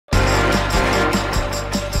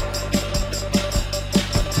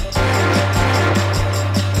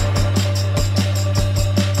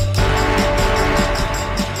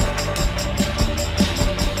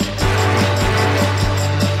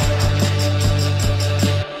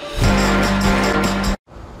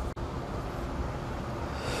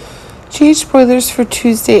Change spoilers for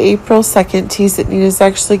Tuesday, April 2nd tease that Nina's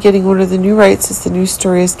actually getting one of the new rights as the new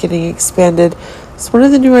story is getting expanded. So one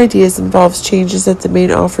of the new ideas involves changes that the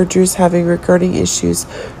main author Drew's having regarding issues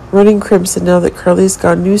running Crimson. Now that Carly's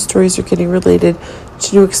gone, new stories are getting related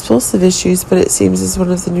to new explosive issues, but it seems as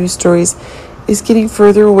one of the new stories is getting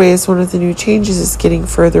further away, as one of the new changes is getting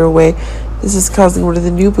further away. This is causing one of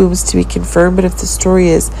the new booms to be confirmed, but if the story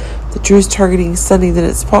is that Drew's targeting Sunny, then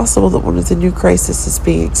it's possible that one of the new crises is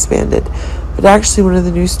being expanded. But actually, one of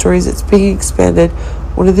the new stories that's being expanded,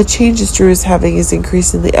 one of the changes Drew is having is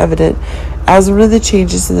increasingly evident. As one of the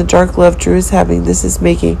changes in the dark love Drew is having, this is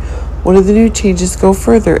making one of the new changes go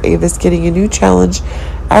further. Ava's getting a new challenge,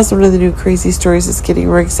 as one of the new crazy stories is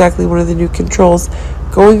getting exactly one of the new controls.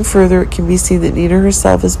 Going further, it can be seen that Nina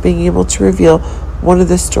herself is being able to reveal one of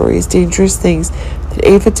the story's dangerous things that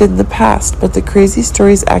Ava did in the past, but the crazy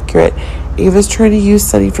story is accurate. Ava's trying to use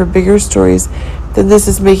Sunny for bigger stories. Then this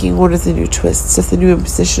is making one of the new twists. If the new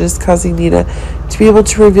imposition is causing Nina to be able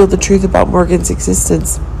to reveal the truth about Morgan's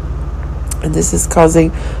existence, and this is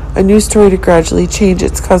causing a new story to gradually change.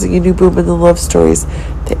 It's causing a new boom in the love stories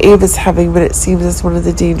that Ava's having, but it seems as one of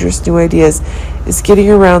the dangerous new ideas is getting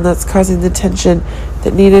around that's causing the tension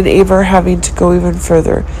that Nina and Ava are having to go even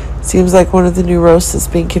further. Seems like one of the new roasts is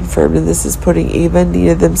being confirmed, and this is putting Ava and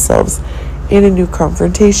Nina themselves in a new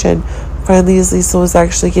confrontation. Finally, as Lisa was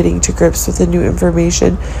actually getting to grips with the new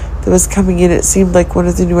information that was coming in, it seemed like one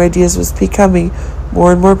of the new ideas was becoming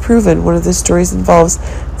more and more proven. One of the stories involves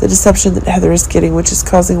the deception that Heather is getting, which is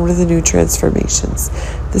causing one of the new transformations.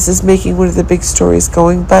 This is making one of the big stories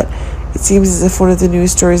going, but it seems as if one of the new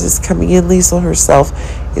stories is coming in. Liesl herself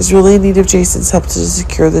is really in need of Jason's help to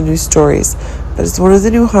secure the new stories. But as one of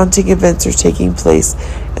the new haunting events are taking place,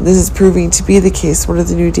 and this is proving to be the case, one of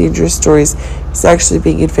the new dangerous stories is actually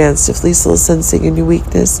being advanced. If Liesl is sensing a new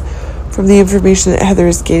weakness from the information that Heather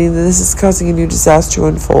is gaining, then this is causing a new disaster to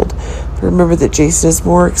unfold. But remember that Jason has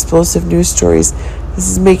more explosive news stories. This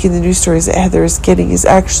is making the new stories that Heather is getting is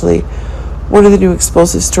actually one of the new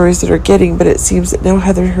explosive stories that are getting, but it seems that now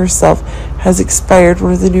Heather herself has expired.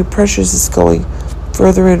 One of the new pressures is going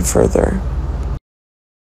further and further.